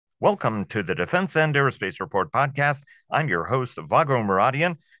Welcome to the Defense and Aerospace Report podcast. I'm your host, Vago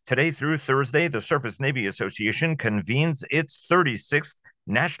Muradian. Today through Thursday, the Surface Navy Association convenes its 36th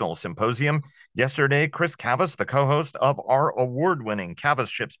National Symposium. Yesterday, Chris Cavas, the co-host of our award-winning Cavas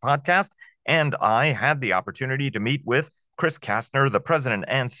Ships podcast, and I had the opportunity to meet with Chris Kastner, the president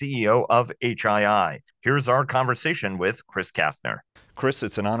and CEO of HII. Here's our conversation with Chris Kastner. Chris,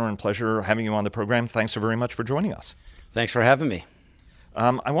 it's an honor and pleasure having you on the program. Thanks so very much for joining us. Thanks for having me.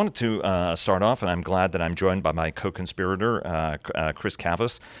 I wanted to start off, and I'm glad that I'm joined by my co-conspirator, Chris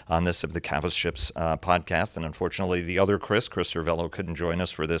Cavas, on this of the Cavas Ships podcast. And unfortunately, the other Chris Cervello, couldn't join us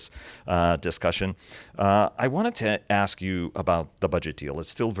for this discussion. I wanted to ask you about the budget deal. It's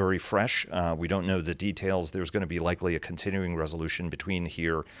still very fresh. We don't know the details. There's going to be likely a continuing resolution between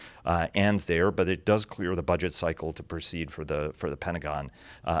here and there, but it does clear the budget cycle to proceed for the Pentagon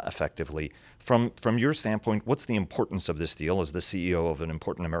effectively. From your standpoint, what's the importance of this deal as the CEO of an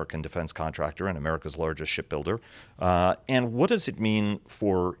important American defense contractor and America's largest shipbuilder? And what does it mean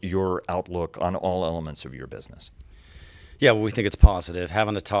for your outlook on all elements of your business? Yeah, well, we think it's positive.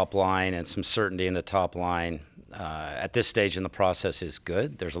 Having a top line and some certainty in the top line at this stage in the process is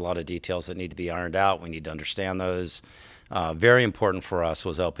good. There's a lot of details that need to be ironed out. We need to understand those. Very important for us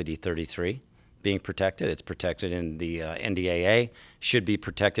was LPD 33 being protected. It's protected in the NDAA, should be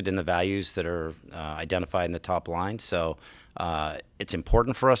protected in the values that are identified in the top line. So it's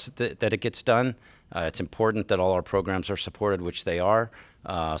important for us that it gets done. It's important that all our programs are supported, which they are.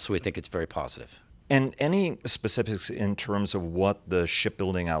 So we think it's very positive. And any specifics in terms of what the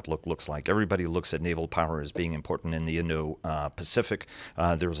shipbuilding outlook looks like? Everybody looks at naval power as being important in the Indo-Pacific.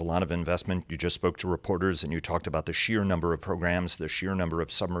 There's a lot of investment. You just spoke to reporters and you talked about the sheer number of programs, the sheer number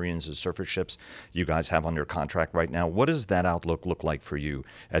of submarines and surface ships you guys have under contract right now. What does that outlook look like for you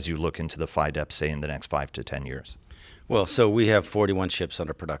as you look into the FIDEP, say, in the next 5 to 10 years? Well, so we have 41 ships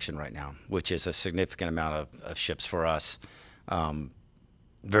under production right now, which is a significant amount of ships for us.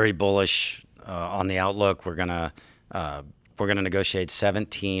 Very bullish on the outlook. We're gonna negotiate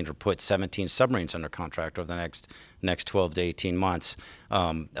 17 or put 17 submarines under contract over the next 12 to 18 months.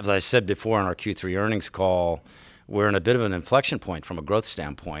 As I said before on our Q3 earnings call, we're in a bit of an inflection point from a growth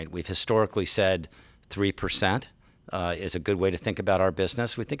standpoint. We've historically said 3% is a good way to think about our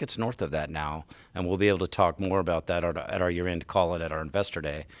business. We think it's north of that now, and we'll be able to talk more about that at our year-end call and at our Investor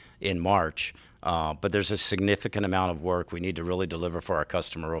Day in March. But there's a significant amount of work we need to really deliver for our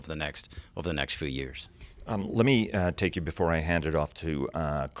customer over the next few years. Let me take you, before I hand it off to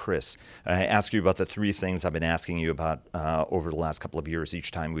Chris, ask you about the three things I've been asking you about over the last couple of years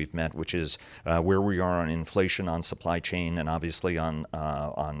each time we've met, which is where we are on inflation, on supply chain, and obviously on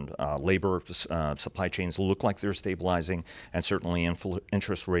labor. Supply chains look like they're stabilizing, and certainly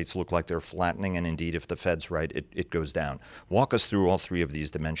interest rates look like they're flattening, and indeed, if the Fed's right, it goes down. Walk us through all three of these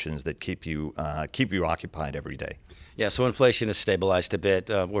dimensions that keep you occupied every day. Yeah, so inflation has stabilized a bit.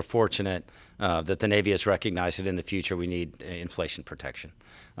 We're fortunate that the Navy has recognized that in the future we need inflation protection.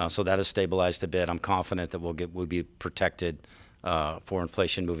 So that has stabilized a bit. I'm confident that we'll be protected for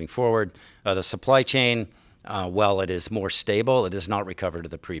inflation moving forward. The supply chain, while it is more stable, it has not recovered to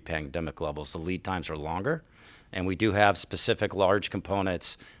the pre-pandemic levels. The lead times are longer, and we do have specific large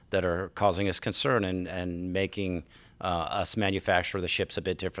components that are causing us concern and making us manufacture the ships a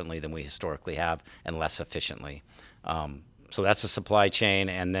bit differently than we historically have and less efficiently. So that's the supply chain.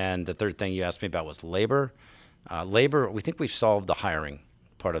 And then the third thing you asked me about was labor. Labor, we think we've solved the hiring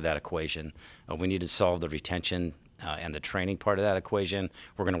part of that equation. We need to solve the retention and the training part of that equation.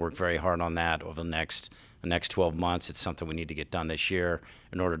 We're going to work very hard on that over the next 12 months. It's something we need to get done this year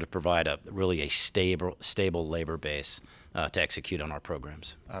in order to provide a stable labor base to execute on our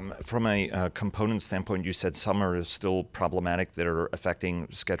programs. From a component standpoint, you said some are still problematic that are affecting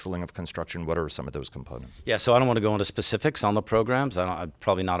scheduling of construction. What are some of those components? Yeah, so I don't want to go into specifics on the programs.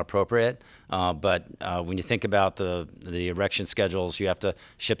 Probably not appropriate. But when you think about the erection schedules,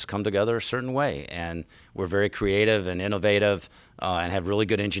 ships come together a certain way, and we're very creative and innovative and have really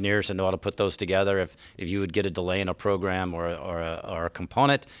good engineers that know how to put those together. If you would get a delay in a program or a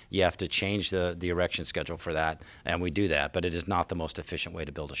component, you have to change the erection schedule for that, and we do that. But it is not the most efficient way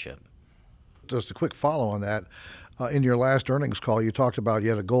to build a ship. Just a quick follow on that. In your last earnings call, you talked about you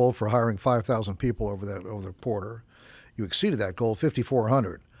had a goal for hiring 5,000 people over the quarter. You exceeded that goal,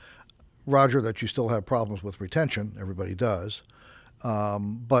 5,400. Roger, that you still have problems with retention. Everybody does.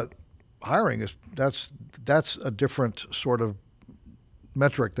 But hiring that's a different sort of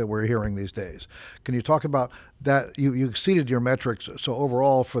metric that we're hearing these days. Can you talk about that? You exceeded your metrics, so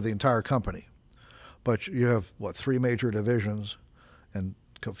overall for the entire company. But you have, 3 major divisions and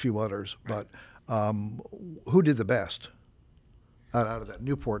a few others. Right. But who did the best? out of that?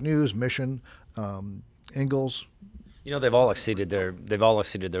 Newport News, Mission, Ingalls. They've all exceeded their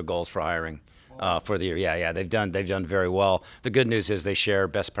goals for hiring for the year. Yeah, they've done very well. The good news is they share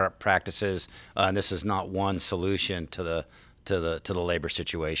best practices, and this is not one solution to the labor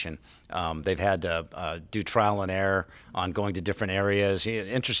situation. They've had to do trial and error on going to different areas.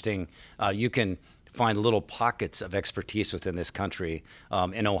 Interesting, you can find little pockets of expertise within this country.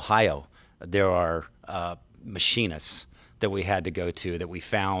 In Ohio, there are machinists that we had to go to, that we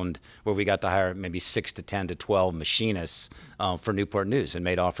found, where we got to hire maybe 6 to 10 to 12 machinists for Newport News and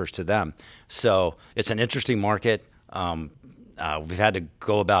made offers to them. So it's an interesting market. We've had to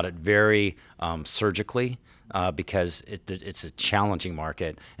go about it very surgically because it's a challenging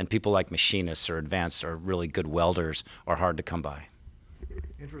market, and people like machinists or advanced or really good welders are hard to come by.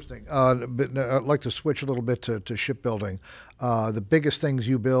 Interesting. But I'd like to switch a little bit to shipbuilding. The biggest things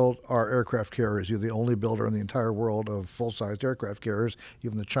you build are aircraft carriers. You're the only builder in the entire world of full-sized aircraft carriers.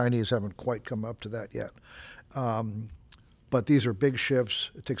 Even the Chinese haven't quite come up to that yet. But these are big ships.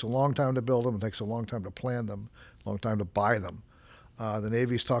 It takes a long time to build them. It takes a long time to plan them, a long time to buy them. The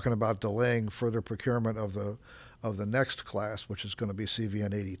Navy's talking about delaying further procurement of the next class, which is going to be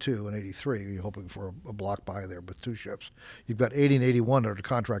CVN 82 and 83. You're hoping for a block buy there with 2 ships. You've got 80 and 81 under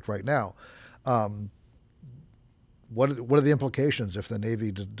contract right now. What are the implications if the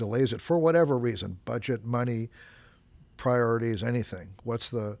Navy delays it for whatever reason? Budget, money, priorities, anything. What's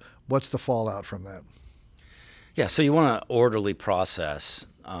the fallout from that? Yeah, so you want an orderly process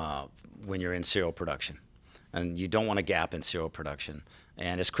when you're in serial production, and you don't want a gap in serial production.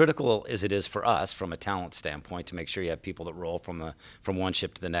 And as critical as it is for us from a talent standpoint to make sure you have people that roll from one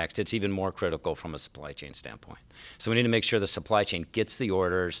ship to the next, it's even more critical from a supply chain standpoint. So we need to make sure the supply chain gets the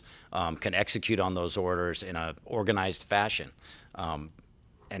orders, can execute on those orders in an organized fashion.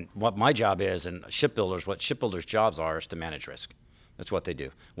 And what my job is, and what shipbuilders' jobs are, is to manage risk. That's what they do.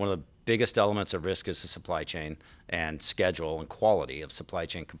 One of the biggest elements of risk is the supply chain and schedule and quality of supply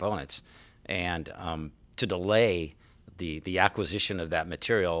chain components. And to delay the acquisition of that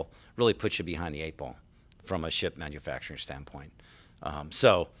material really puts you behind the 8 ball from a ship manufacturing standpoint.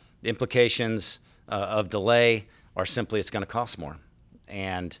 So the implications of delay are simply it's going to cost more,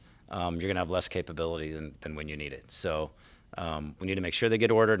 and you're going to have less capability than when you need it. So we need to make sure they get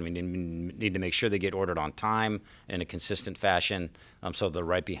ordered, and we need to make sure they get ordered on time in a consistent fashion, so they're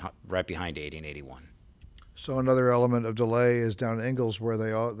right behind 80 and 81. So another element of delay is down in Ingalls, where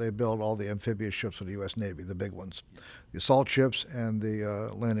they build all the amphibious ships for the U.S. Navy, the big ones, the assault ships and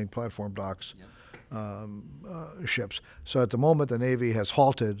the landing platform docks ships. So at the moment, the Navy has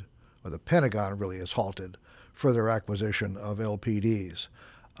halted, or the Pentagon really has halted, further acquisition of LPDs.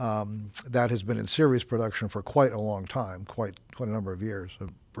 That has been in series production for quite a long time, quite a number of years,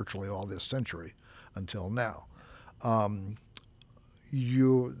 virtually all this century until now.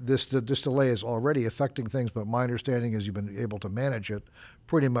 This delay is already affecting things, but my understanding is you've been able to manage it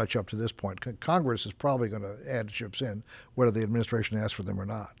pretty much up to this point. Congress is probably going to add ships in, whether the administration asks for them or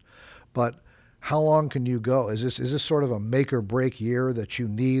not. But how long can you go? Is this sort of a make or break year that you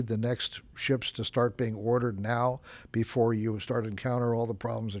need the next ships to start being ordered now before you start to encounter all the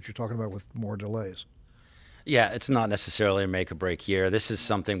problems that you're talking about with more delays? Yeah, it's not necessarily a make or break year. This is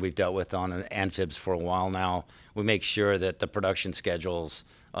something we've dealt with on amphibs for a while now. We make sure that the production schedules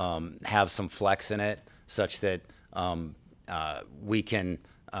have some flex in it, such that we can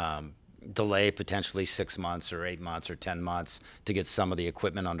delay potentially 6 months or 8 months or 10 months to get some of the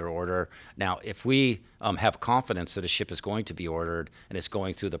equipment under order. Now, if we have confidence that a ship is going to be ordered and it's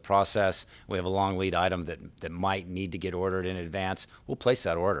going through the process, we have a long lead item that might need to get ordered in advance, we'll place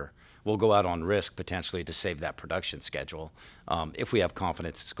that order. We'll go out on risk potentially to save that production schedule if we have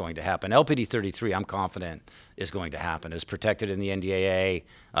confidence it's going to happen. LPD 33, I'm confident, is going to happen. It's protected in the NDAA.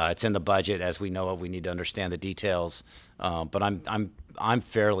 It's in the budget as we know it. We need to understand the details, but I'm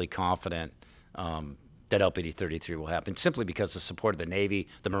fairly confident that LPD 33 will happen simply because of the support of the Navy,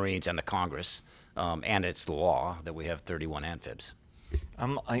 the Marines, and the Congress, and it's the law that we have 31 amphibs.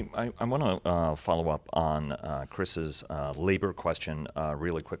 I want to follow up on Chris's labor question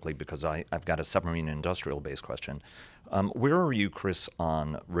really quickly, because I've got a submarine industrial base question. Where are you, Chris,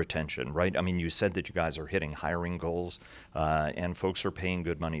 on retention, right? I mean, you said that you guys are hitting hiring goals and folks are paying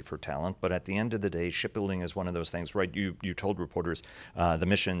good money for talent, but at the end of the day, shipbuilding is one of those things, right? You told reporters the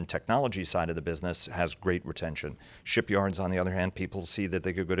mission technology side of the business has great retention. Shipyards, on the other hand, people see that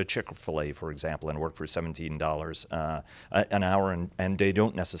they could go to Chick-fil-A, for example, and work for $17 an hour, and they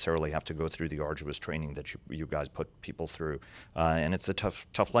don't necessarily have to go through the arduous training that you guys put people through. And it's a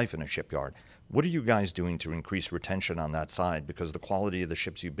tough life in a shipyard. What are you guys doing to increase retention on that side? Because the quality of the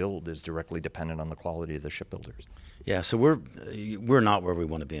ships you build is directly dependent on the quality of the shipbuilders. Yeah, so we're not where we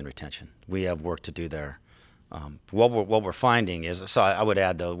want to be in retention. We have work to do there. What we're finding is, so I would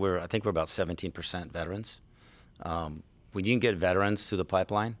add though, I think we're about 17% veterans. When you can get veterans through the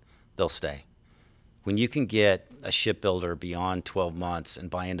pipeline, they'll stay. When you can get a shipbuilder beyond 12 months and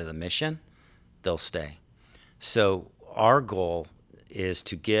buy into the mission, they'll stay. So our goal is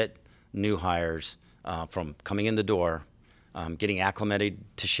to get new hires from coming in the door, getting acclimated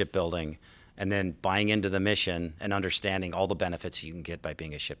to shipbuilding, and then buying into the mission and understanding all the benefits you can get by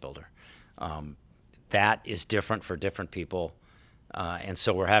being a shipbuilder. That is different for different people, and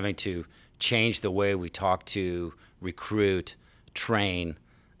so we're having to change the way we talk to, recruit, train,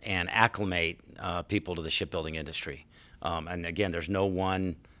 and acclimate people to the shipbuilding industry. And again, there's no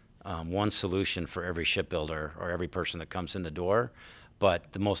one solution for every shipbuilder or every person that comes in the door,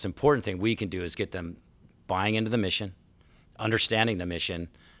 but the most important thing we can do is get them buying into the mission, understanding the mission,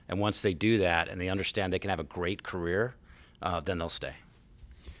 and once they do that and they understand they can have a great career, then they'll stay.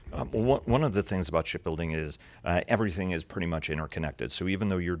 One of the things about shipbuilding is everything is pretty much interconnected. So even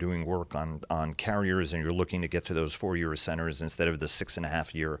though you're doing work on carriers and you're looking to get to those 4-year centers instead of the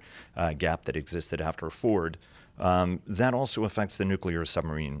 6.5-year gap that existed after Ford, that also affects the nuclear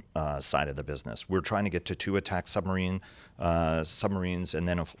submarine side of the business. We're trying to get to 2 attack submarines, and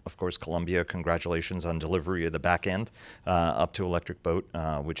then of course Columbia. Congratulations on delivery of the back end up to electric boat,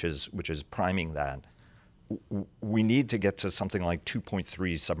 which is priming that. We need to get to something like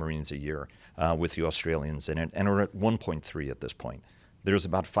 2.3 submarines a year with the Australians in it, and we're at 1.3 at this point. There's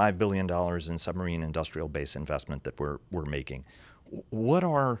about $5 billion in submarine industrial base investment that we're making. What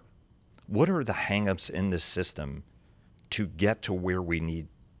are the hangups in this system to get to where we need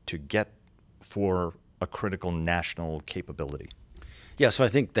to get for a critical national capability? Yeah, so I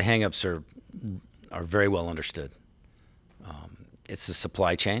think the hangups are very well understood. It's the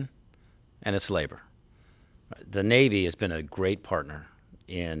supply chain and it's labor. The Navy has been a great partner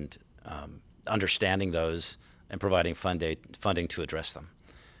in understanding those and providing funding to address them.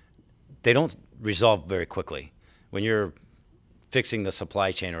 They don't resolve very quickly. When you're fixing the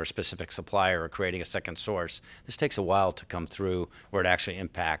supply chain or a specific supplier or creating a second source, this takes a while to come through where it actually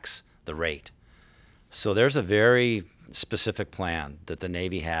impacts the rate. So there's a very specific plan that the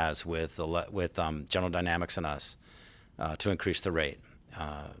Navy has with General Dynamics and us to increase the rate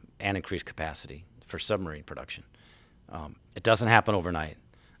and increase capacity for submarine production. It doesn't happen overnight.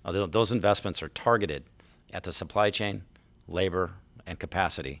 Those investments are targeted at the supply chain, labor, and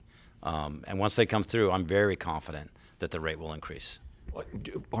capacity. And once they come through, I'm very confident that the rate will increase.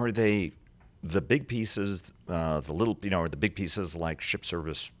 Are they the big pieces, are the big pieces like ship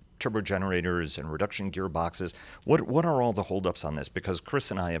service turbogenerators and reduction gearboxes? What are all the holdups on this? Because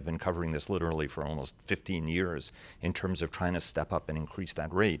Chris and I have been covering this literally for almost 15 years in terms of trying to step up and increase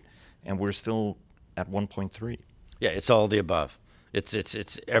that rate, and we're still at 1.3. Yeah, it's all the above.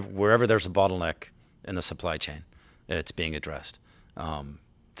 It's wherever there's a bottleneck in the supply chain, it's being addressed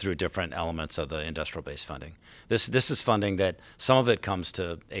through different elements of the industrial base funding. This is funding that some of it comes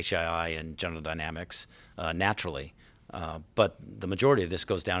to HII and General Dynamics naturally, but the majority of this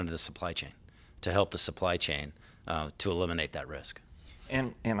goes down into the supply chain to help the supply chain to eliminate that risk.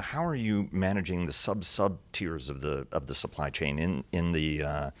 And how are you managing the sub tiers of the supply chain? In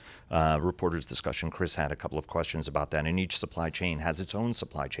the reporters' discussion, Chris had a couple of questions about that, and each supply chain has its own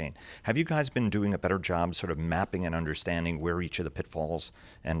supply chain. Have you guys been doing a better job sort of mapping and understanding where each of the pitfalls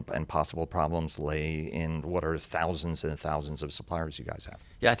and possible problems lay in what are thousands and thousands of suppliers you guys have?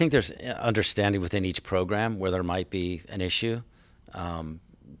 Yeah, I think there's understanding within each program where there might be an issue.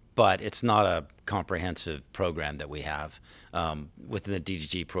 But it's not a comprehensive program that we have. Within the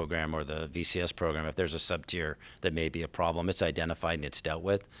DDG program or the VCS program, if there's a sub-tier that may be a problem, it's identified and it's dealt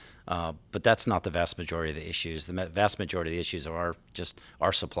with. But that's not the vast majority of the issues. The vast majority of the issues are just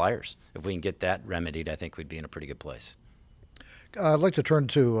our suppliers. If we can get that remedied, I think we'd be in a pretty good place. I'd like to turn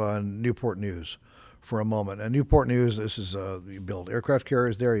to Newport News for a moment. And Newport News, this is you build aircraft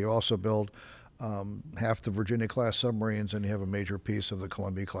carriers there. You also build half the Virginia-class submarines, and you have a major piece of the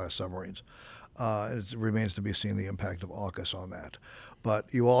Columbia-class submarines. It remains to be seen the impact of AUKUS on that.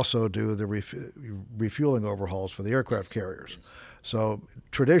 But you also do the refueling overhauls for the aircraft carriers. So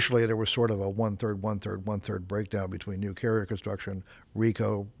traditionally, there was sort of a one-third breakdown between new carrier construction,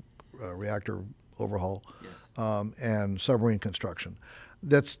 RECO, reactor overhaul, and submarine construction.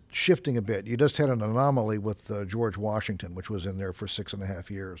 That's shifting a bit. You just had an anomaly with George Washington, which was in there for 6.5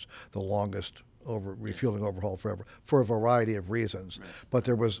 years, the longest refueling overhaul forever, for a variety of reasons. Right. But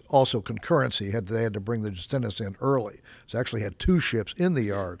there was also concurrency. They had to bring the Justinas in early. So actually had 2 ships in the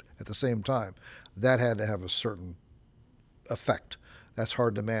yard at the same time. That had to have a certain effect. That's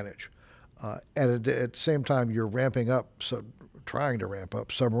hard to manage. at the same time, you're trying to ramp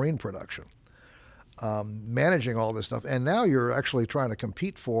up submarine production, managing all this stuff, and now you're actually trying to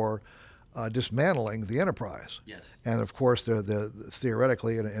compete for dismantling the Enterprise. Yes. And of course,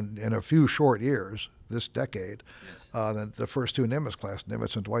 theoretically, in a few short years, this decade, Yes. the first two Nimitz-class,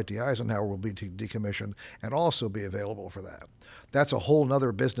 Nimitz and Dwight D. Eisenhower, will be decommissioned and also be available for that. That's a whole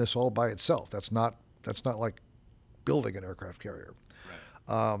nother business all by itself. That's not like building an aircraft carrier.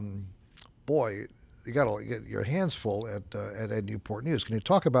 Right. Boy, you got to get your hands full at Newport News. Can you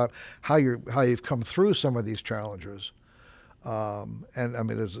talk about how you've come through some of these challenges? And I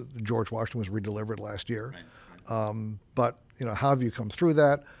mean, George Washington was redelivered last year, Right. but how have you come through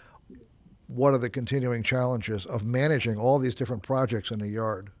that? What are the continuing challenges of managing all these different projects in a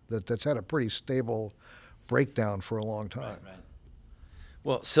yard that's had a pretty stable breakdown for a long time? Right.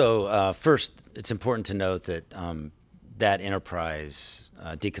 Well, so first, it's important to note that that Enterprise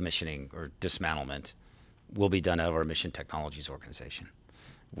decommissioning or dismantlement will be done out of our Mission Technologies organization.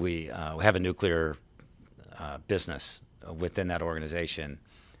 We have a nuclear business within that organization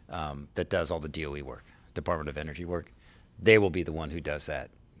that does all the DOE work, Department of Energy work. They will be the one who does that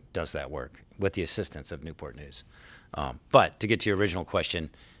work with the assistance of Newport News. But to get to your original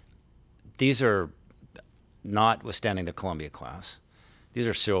question, these are, notwithstanding the Columbia class, these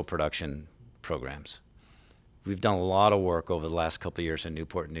are serial production programs. We've done a lot of work over the last couple of years in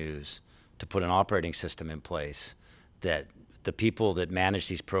Newport News to put an operating system in place that the people that manage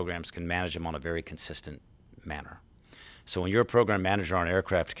these programs can manage them on a very consistent manner. So when you're a program manager on an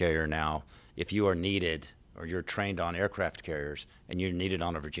aircraft carrier now, if you are needed or you're trained on aircraft carriers and you're needed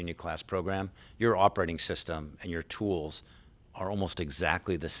on a Virginia-class program, your operating system and your tools are almost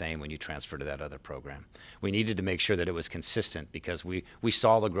exactly the same when you transfer to that other program. We needed to make sure that it was consistent because we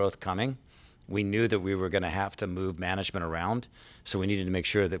saw the growth coming. We knew that we were going to have to move management around, so we needed to make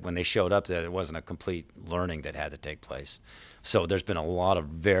sure that when they showed up that it wasn't a complete learning that had to take place. So there's been a lot of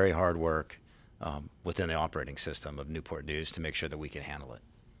very hard work within the operating system of Newport News to make sure that we can handle it.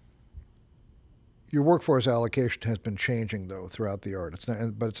 Your workforce allocation has been changing though throughout the yard. It's the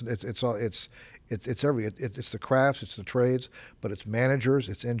crafts, it's the trades, but it's managers,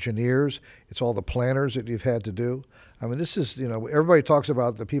 it's engineers, it's all the planners that you've had to do. I mean, this is everybody talks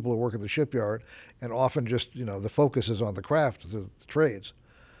about the people who work at the shipyard, and often just the focus is on the craft, the trades,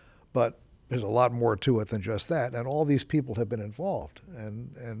 but there's a lot more to it than just that, and all these people have been involved.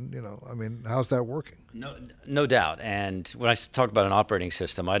 And I mean, how's that working? No doubt. And when I talk about an operating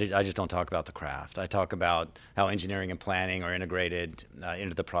system, I just don't talk about the craft. I talk about how engineering and planning are integrated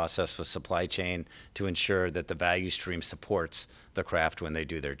into the process with supply chain to ensure that the value stream supports the craft when they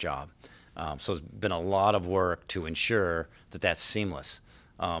do their job. So it's been a lot of work to ensure that that's seamless.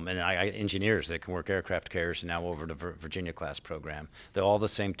 And engineers that can work aircraft carriers now over to Virginia-class program. They're all the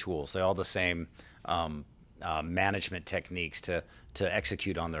same tools. They're all the same management techniques to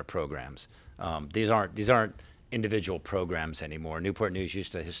execute on their programs. These aren't individual programs anymore. Newport News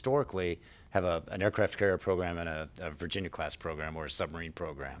used to historically have an aircraft carrier program and a Virginia-class program or a submarine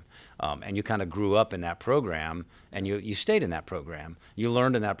program. And you kind of grew up in that program, and you stayed in that program. You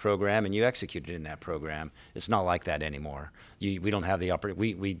learned in that program, and you executed in that program. It's not like that anymore. We don't have the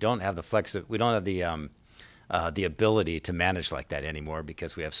the ability to manage like that anymore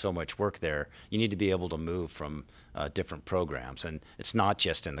because we have so much work there. You need to be able to move from different programs, and it's not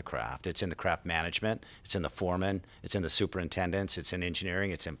just in the craft. It's in the craft management, it's in the foreman, it's in the superintendents, it's in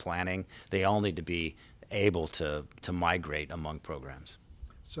engineering, it's in planning. They all need to be able to migrate among programs.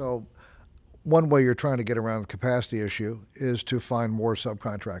 So one way you're trying to get around the capacity issue is to find more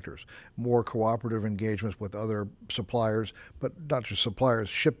subcontractors, more cooperative engagements with other suppliers, but not just suppliers,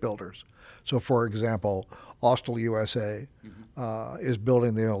 shipbuilders. So, for example, Austal USA is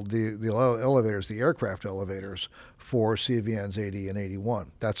building the elevators, the aircraft elevators for CVNs 80 and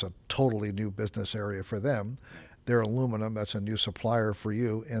 81. That's a totally new business area for them. They're aluminum. That's a new supplier for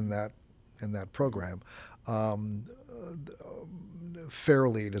you in that program.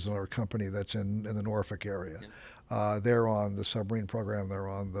 Fairlead is another company that's in the Norfolk area. They're on the submarine program. They're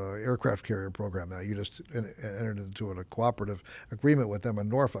on the aircraft carrier program now. You just entered into a cooperative agreement with them in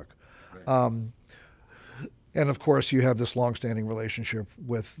Norfolk. Right. And of course, you have this long-standing relationship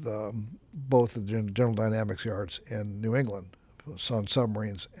with both the General Dynamics yards in New England, on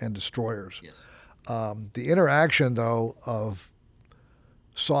submarines and destroyers. Yes. The interaction, though, of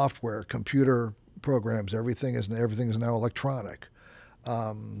software, computer programs, everything is now electronic.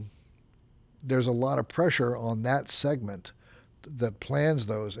 There's a lot of pressure on that segment that plans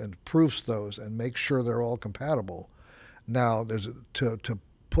those and proofs those and makes sure they're all compatible. Now, there's to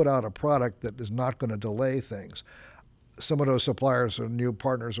put out a product that is not going to delay things. some of those suppliers or new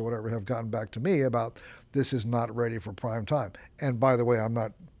partners or whatever have gotten back to me about this is not ready for prime time. And by the way,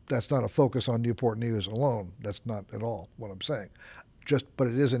 that's not a focus on Newport News alone. That's not at all what I'm saying. But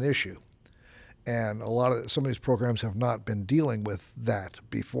it is an issue. And some of these programs have not been dealing with that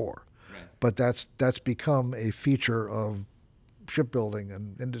before. Right. But that's become a feature of shipbuilding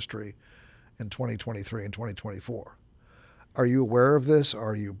and industry in 2023 and 2024. Are you aware of this?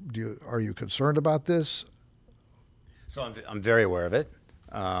 Are you concerned about this? So I'm very aware of it.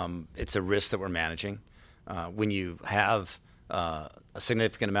 It's a risk that we're managing. When you have a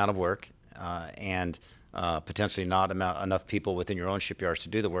significant amount of work and potentially not enough people within your own shipyards to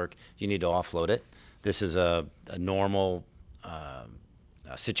do the work, you need to offload it. This is a normal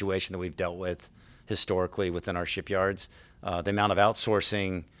situation that we've dealt with historically within our shipyards. The amount of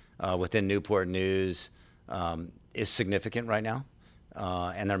outsourcing within Newport News is significant right now,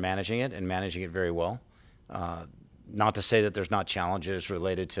 and they're managing it very well. Not to say that there's not challenges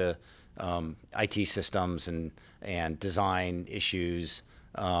related to IT systems and design issues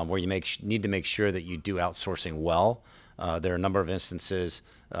where you need to make sure that you do outsourcing well. There are a number of instances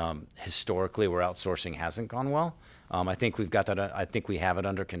historically where outsourcing hasn't gone well. I think we've got that. I think we have it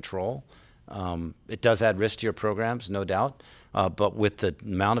under control. It does add risk to your programs, no doubt, but with the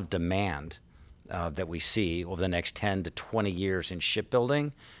amount of demand that we see over the next 10 to 20 years in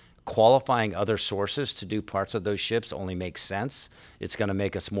shipbuilding, qualifying other sources to do parts of those ships only makes sense. It's going to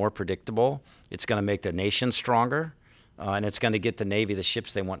make us more predictable. It's going to make the nation stronger, and it's going to get the Navy the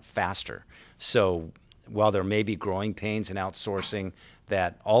ships they want faster. So while there may be growing pains in outsourcing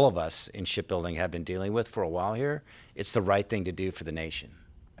that all of us in shipbuilding have been dealing with for a while here, it's the right thing to do for the nation.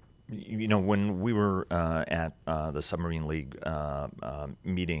 You know, when we were at the Submarine League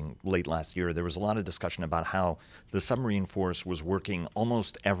meeting late last year, there was a lot of discussion about how the submarine force was working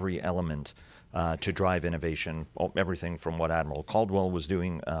almost every element to drive innovation, everything from what Admiral Caldwell was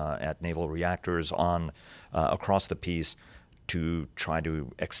doing at naval reactors on across the piece to try to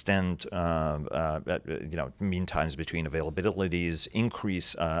extend, mean times between availabilities,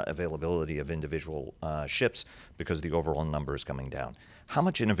 increase availability of individual ships because the overall number is coming down. How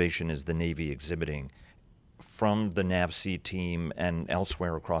much innovation is the Navy exhibiting from the NAVSEA team and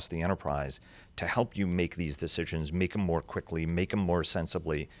elsewhere across the enterprise to help you make these decisions, make them more quickly, make them more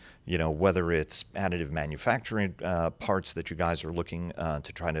sensibly, whether it's additive manufacturing parts that you guys are looking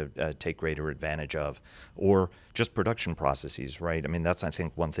to try to take greater advantage of, or just production processes, right? I mean, that's, I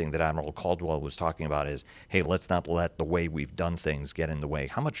think, one thing that Admiral Caldwell was talking about is, hey, let's not let the way we've done things get in the way.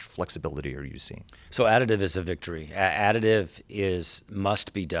 How much flexibility are you seeing? So additive is a victory. Additive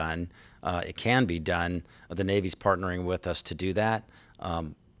must be done. It can be done. The Navy's partnering with us to do that.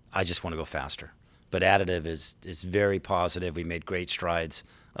 I just want to go faster. But additive is very positive. We made great strides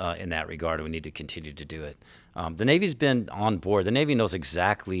in that regard, and we need to continue to do it. The Navy's been on board. The Navy knows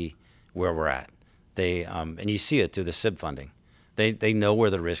exactly where we're at. And you see it through the SIB funding. They know where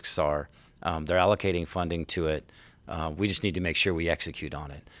the risks are. They're allocating funding to it. We just need to make sure we execute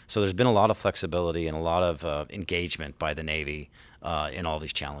on it. So there's been a lot of flexibility and a lot of engagement by the Navy in all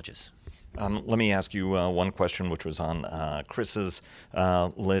these challenges. Let me ask you one question, which was on Chris's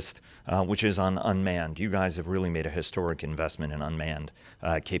list, which is on unmanned. You guys have really made a historic investment in unmanned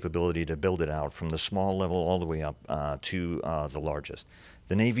capability to build it out from the small level all the way up to the largest.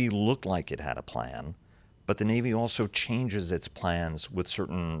 The Navy looked like it had a plan, but the Navy also changes its plans with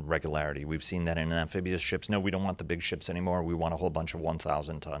certain regularity. We've seen that in amphibious ships. No, we don't want the big ships anymore. We want a whole bunch of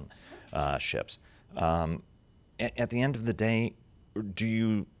 1,000-ton ships. At the end of the day, do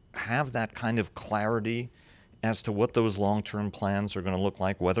you have that kind of clarity as to what those long-term plans are going to look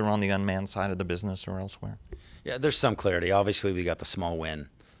like, whether on the unmanned side of the business or elsewhere? Yeah, there's some clarity. Obviously, we got the small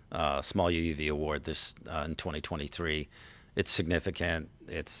UUV award this in 2023. It's significant.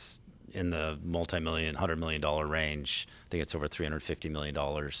 It's in the multi-million, $100 million range. I think it's over $350 million.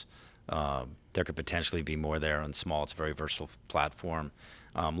 There could potentially be more there on small. It's a very versatile platform.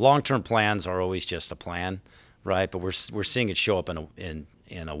 Long-term plans are always just a plan, right? But we're seeing it show up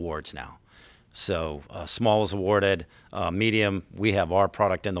in awards now. So small is awarded. Medium, we have our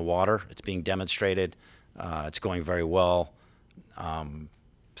product in the water. It's being demonstrated. It's going very well.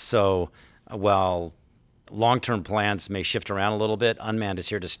 So while long-term plans may shift around a little bit, unmanned is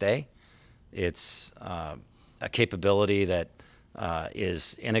here to stay. It's a capability that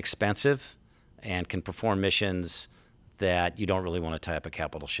is inexpensive and can perform missions that you don't really want to tie up a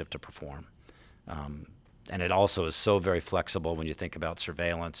capital ship to perform. And it also is so very flexible when you think about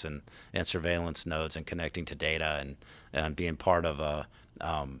surveillance and surveillance nodes and connecting to data and being part of a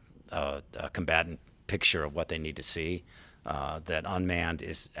combatant picture of what they need to see. That unmanned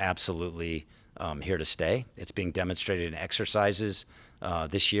is absolutely here to stay. It's being demonstrated in exercises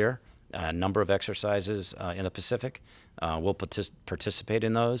this year, a number of exercises in the Pacific. We'll participate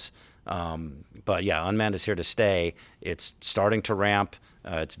in those. But yeah, unmanned is here to stay. It's starting to ramp.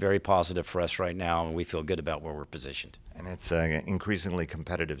 It's very positive for us right now, and we feel good about where we're positioned. And it's an increasingly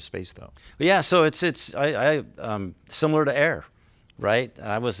competitive space, though. Yeah, so it's similar to air, right?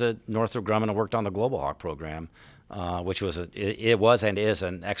 I was at Northrop Grumman and worked on the Global Hawk program, which was it was and is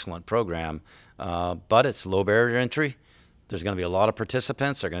an excellent program, but it's low barrier entry. There's going to be a lot of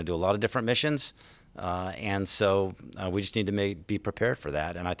participants. They're going to do a lot of different missions, and so we just need to be prepared for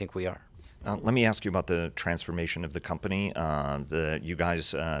that, and I think we are. Let me ask you about the transformation of the company. You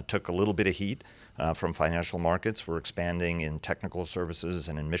guys took a little bit of heat from financial markets for expanding in technical services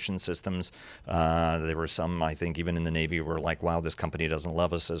and in mission systems. There were some, I think, even in the Navy, who were like, wow, this company doesn't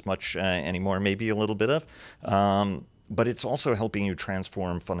love us as much anymore, maybe a little bit of. But it's also helping you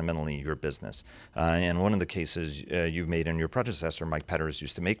transform fundamentally your business. And one of the cases you've made and your predecessor, Mike Petters,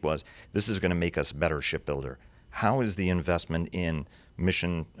 used to make was, this is going to make us a better shipbuilder. How is the investment in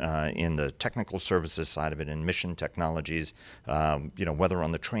mission, in the technical services side of it, in mission technologies, whether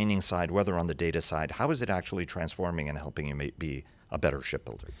on the training side, whether on the data side, how is it actually transforming and helping you be a better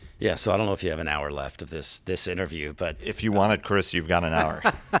shipbuilder? Yeah, so I don't know if you have an hour left of this interview, but if you want it, Chris, you've got an hour.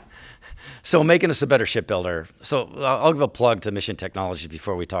 So making us a better shipbuilder. So I'll give a plug to Mission Technologies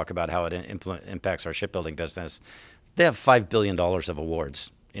before we talk about how it impacts our shipbuilding business. They have $5 billion of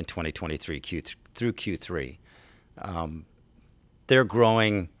awards in 2023 through Q3. They're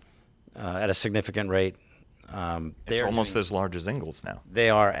growing at a significant rate. It's almost as large as Ingalls now. They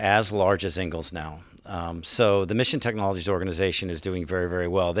are as large as Ingalls now. So the Mission Technologies organization is doing very, very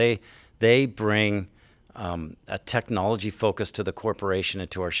well. They bring a technology focus to the corporation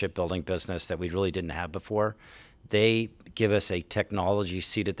and to our shipbuilding business that we really didn't have before. They give us a technology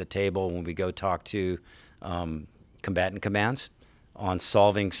seat at the table when we go talk to combatant commands on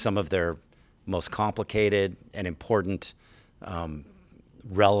solving some of their most complicated and important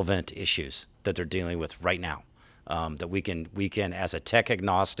relevant issues that they're dealing with right now. That we can as a tech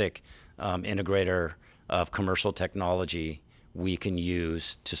agnostic integrator of commercial technology, we can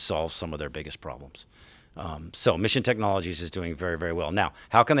use to solve some of their biggest problems. So Mission Technologies is doing very, very well. Now,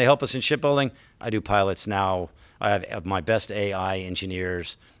 how can they help us in shipbuilding? I do pilots now. I have my best AI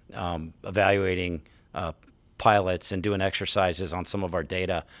engineers evaluating pilots and doing exercises on some of our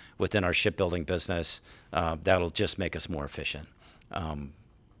data within our shipbuilding business. That'll just make us more efficient.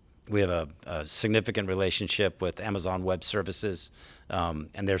 We have a significant relationship with Amazon Web Services, and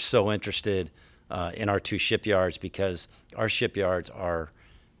they're so interested in our two shipyards because our shipyards are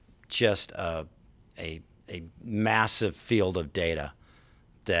just a massive field of data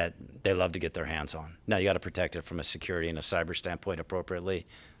that they love to get their hands on. Now, you got to protect it from a security and a cyber standpoint appropriately,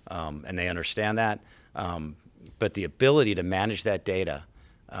 and they understand that. But the ability to manage that data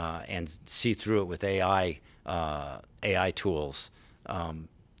and see through it with AI tools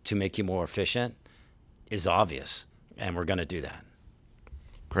to make you more efficient is obvious, and we're going to do that.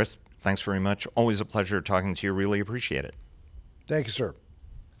 Chris, thanks very much. Always a pleasure talking to you. Really appreciate it. Thank you, sir.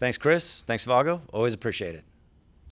 Thanks, Chris. Thanks, Vago. Always appreciate it.